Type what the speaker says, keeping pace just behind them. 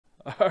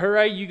All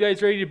right, you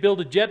guys ready to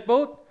build a jet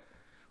boat?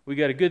 We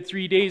got a good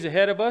 3 days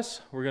ahead of us.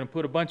 We're going to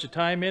put a bunch of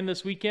time in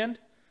this weekend.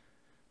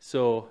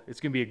 So it's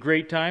going to be a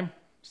great time.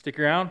 Stick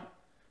around,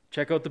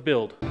 check out the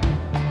build.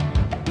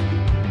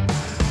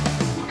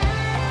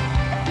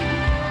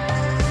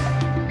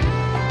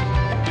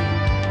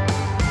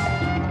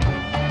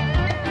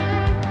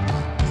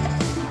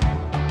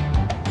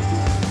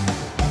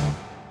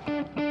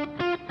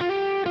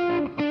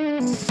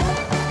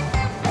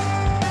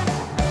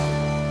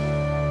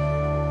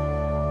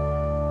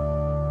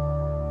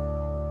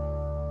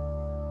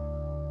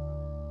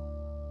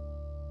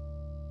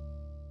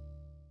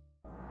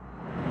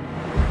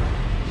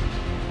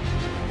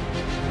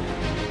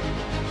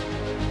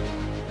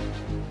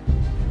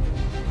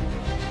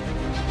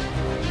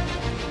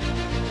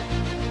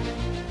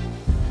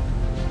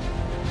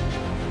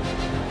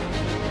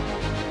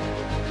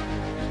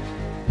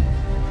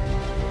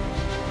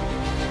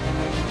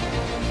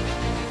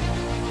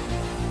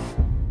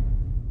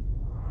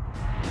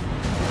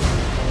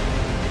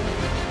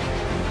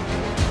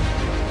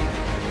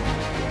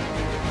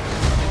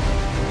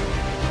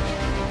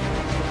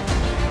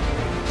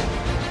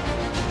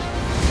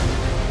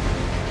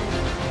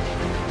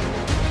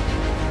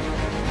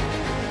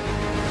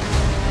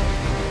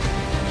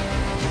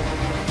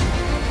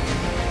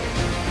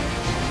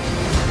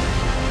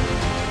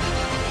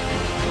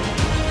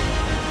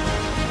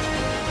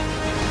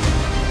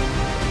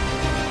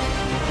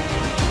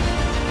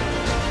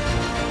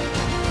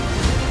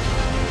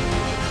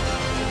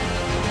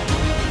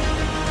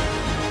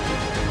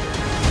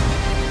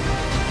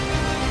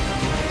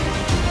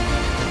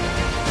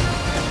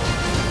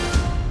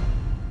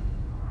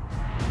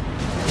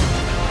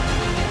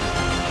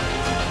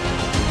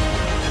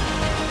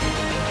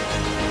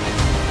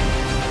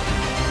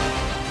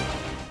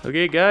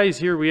 Okay guys,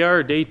 here we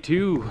are, day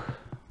 2.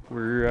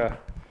 We're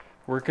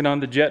working on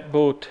the jet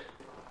boat,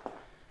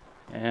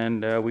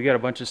 and we got a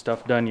bunch of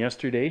stuff done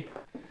yesterday.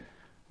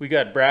 We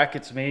got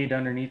brackets made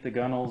underneath the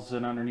gunnels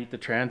and underneath the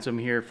transom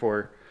here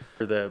for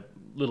the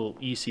little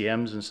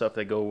ECMs and stuff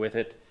that go with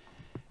it.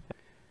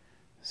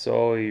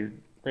 So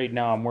right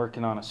now I'm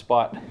working on a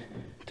spot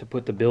to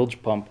put the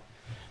bilge pump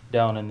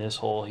down in this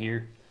hole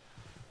here,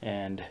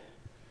 and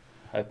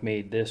I've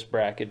made this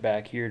bracket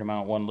back here to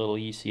mount one little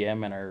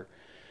ECM and our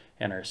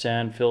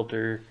sand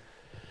filter.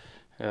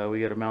 We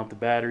got to mount the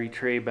battery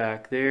tray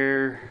back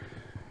there.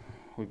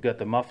 We've got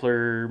the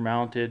muffler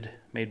mounted,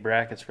 made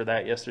brackets for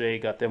that yesterday,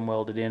 got them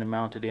welded in and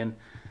mounted in.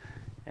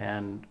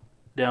 And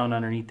down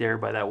underneath there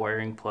by that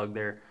wiring plug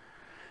there,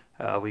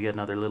 we got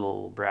another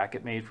little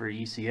bracket made for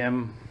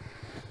ECM.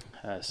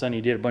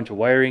 Sonny did a bunch of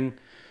wiring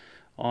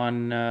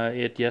on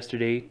it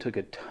yesterday, took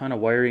a ton of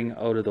wiring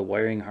out of the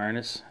wiring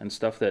harness and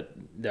stuff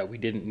that we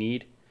didn't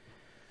need.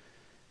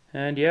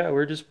 And yeah,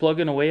 we're just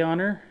plugging away on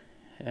her.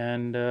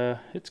 And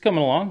it's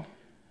coming along.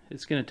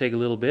 It's going to take a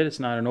little bit. It's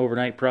not an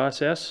overnight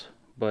process,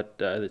 but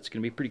it's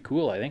going to be pretty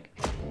cool, I think.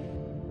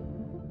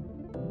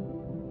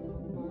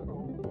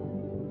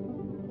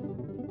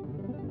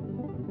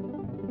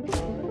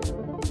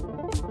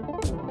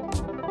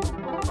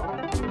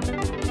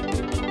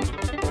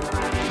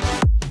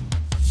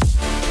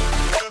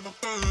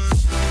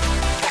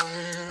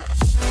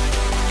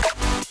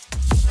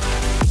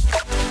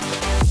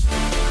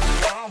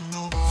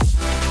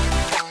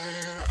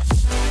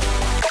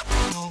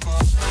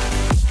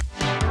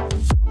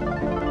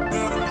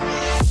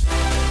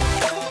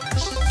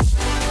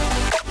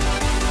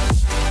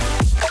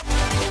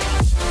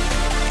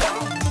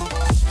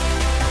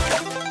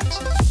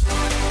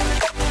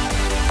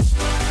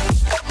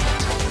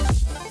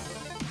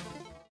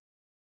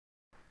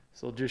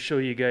 So I'll just show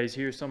you guys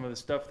here some of the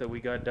stuff that we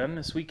got done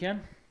this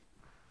weekend.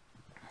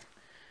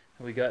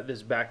 We got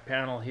this back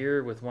panel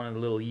here with one of the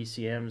little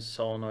ECMs,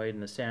 solenoid,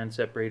 and the sand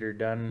separator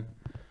done.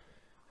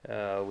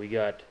 We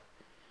got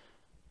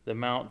the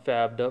mount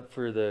fabbed up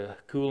for the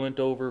coolant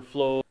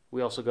overflow.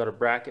 We also got a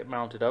bracket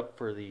mounted up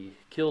for the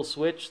kill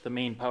switch, the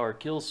main power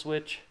kill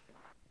switch.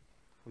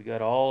 We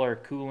got all our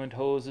coolant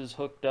hoses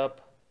hooked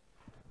up.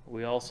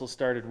 We also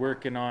started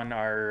working on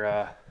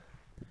our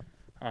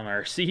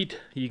seat.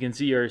 You can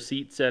see our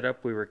seat set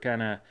up. We were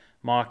kind of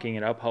mocking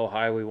it up, how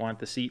high we want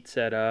the seat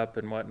set up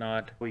and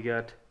whatnot. We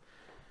got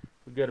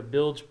a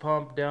bilge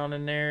pump down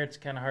in there. It's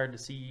kind of hard to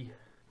see.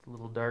 It's a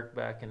little dark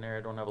back in there.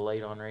 I don't have a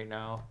light on right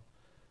now.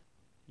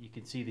 You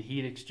can see the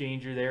heat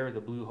exchanger there with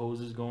the blue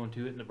hoses going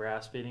to it and the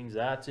brass fittings.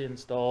 That's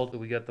installed.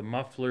 We got the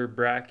muffler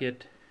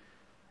bracket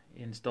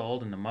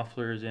installed and the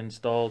muffler is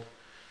installed.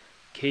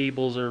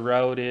 Cables are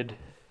routed.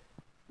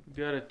 We've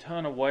got a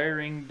ton of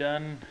wiring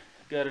done.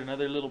 Got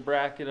another little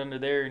bracket under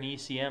there, an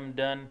ECM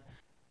done.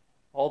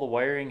 All the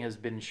wiring has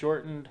been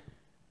shortened.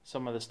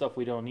 Some of the stuff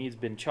we don't need has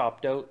been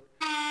chopped out.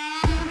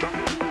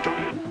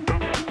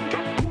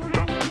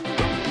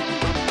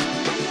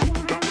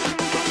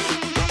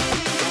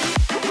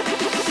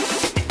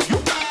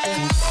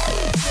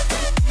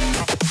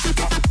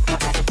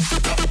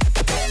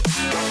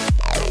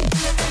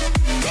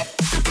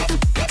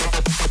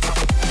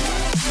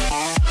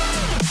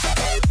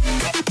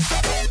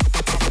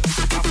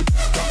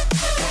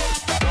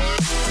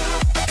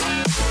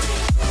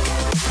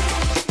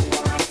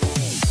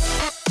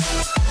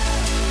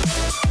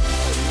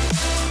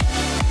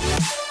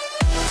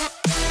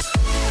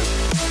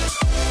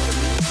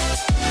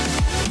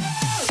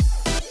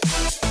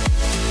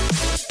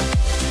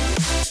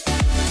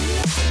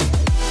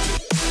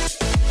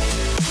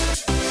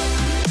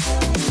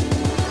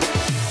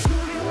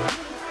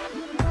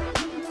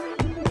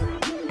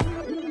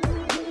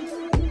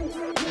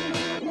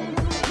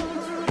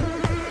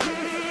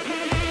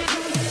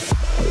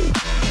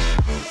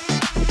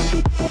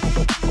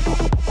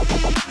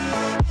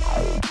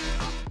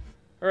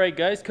 Alright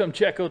guys, come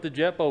check out the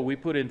jet boat. We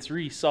put in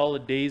 3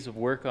 solid days of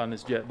work on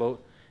this jet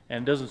boat,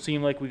 and it doesn't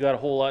seem like we got a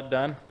whole lot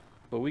done,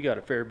 but we got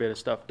a fair bit of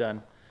stuff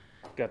done.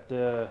 We got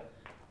the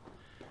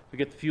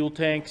fuel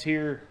tanks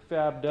here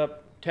fabbed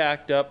up,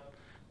 tacked up,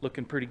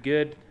 looking pretty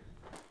good.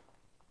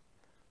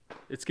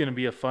 It's gonna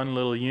be a fun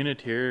little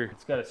unit here.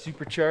 It's got a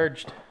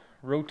supercharged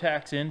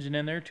Rotax engine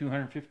in there,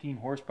 215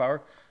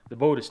 horsepower. The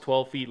boat is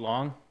 12 feet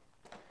long.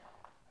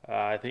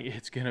 I think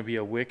it's gonna be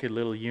a wicked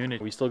little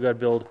unit. We still gotta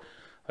build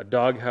a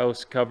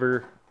doghouse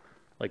cover,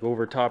 like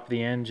over top of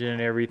the engine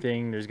and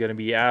everything. There's gonna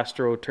be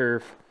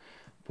AstroTurf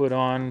put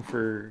on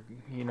for,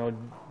 you know,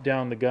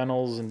 down the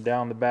gunnels and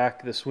down the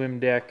back of the swim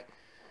deck.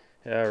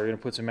 We're gonna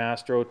put some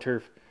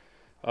AstroTurf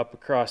up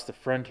across the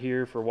front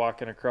here for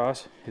walking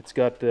across. It's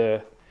got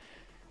the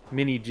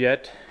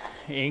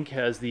Minijetinc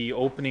has the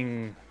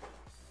opening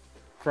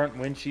front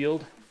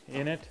windshield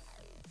in it.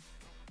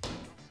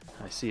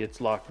 I see it's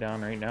locked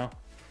down right now.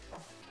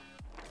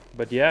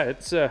 But yeah,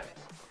 it's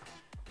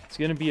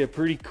gonna be a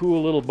pretty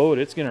cool little boat.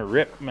 It's gonna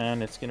rip,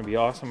 man. It's gonna be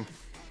awesome.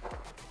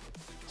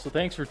 So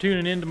thanks for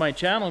tuning into my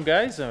channel,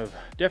 guys. I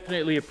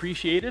definitely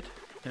appreciate it.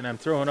 And I'm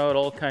throwing out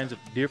all kinds of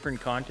different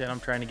content.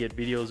 I'm trying to get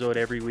videos out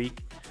every week.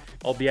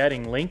 I'll be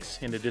adding links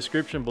in the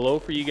description below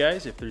for you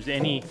guys. If there's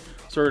any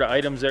sort of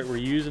items that we're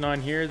using on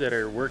here that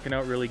are working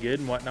out really good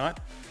and whatnot,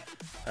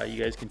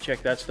 you guys can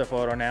check that stuff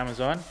out on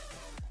Amazon.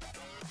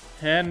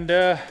 And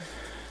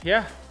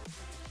yeah,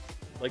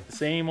 like the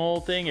same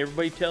old thing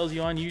everybody tells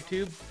you on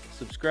YouTube,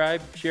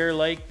 subscribe, share,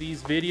 like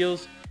these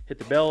videos, hit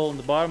the bell on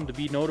the bottom to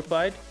be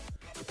notified,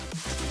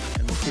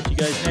 and we'll catch you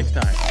guys next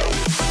time.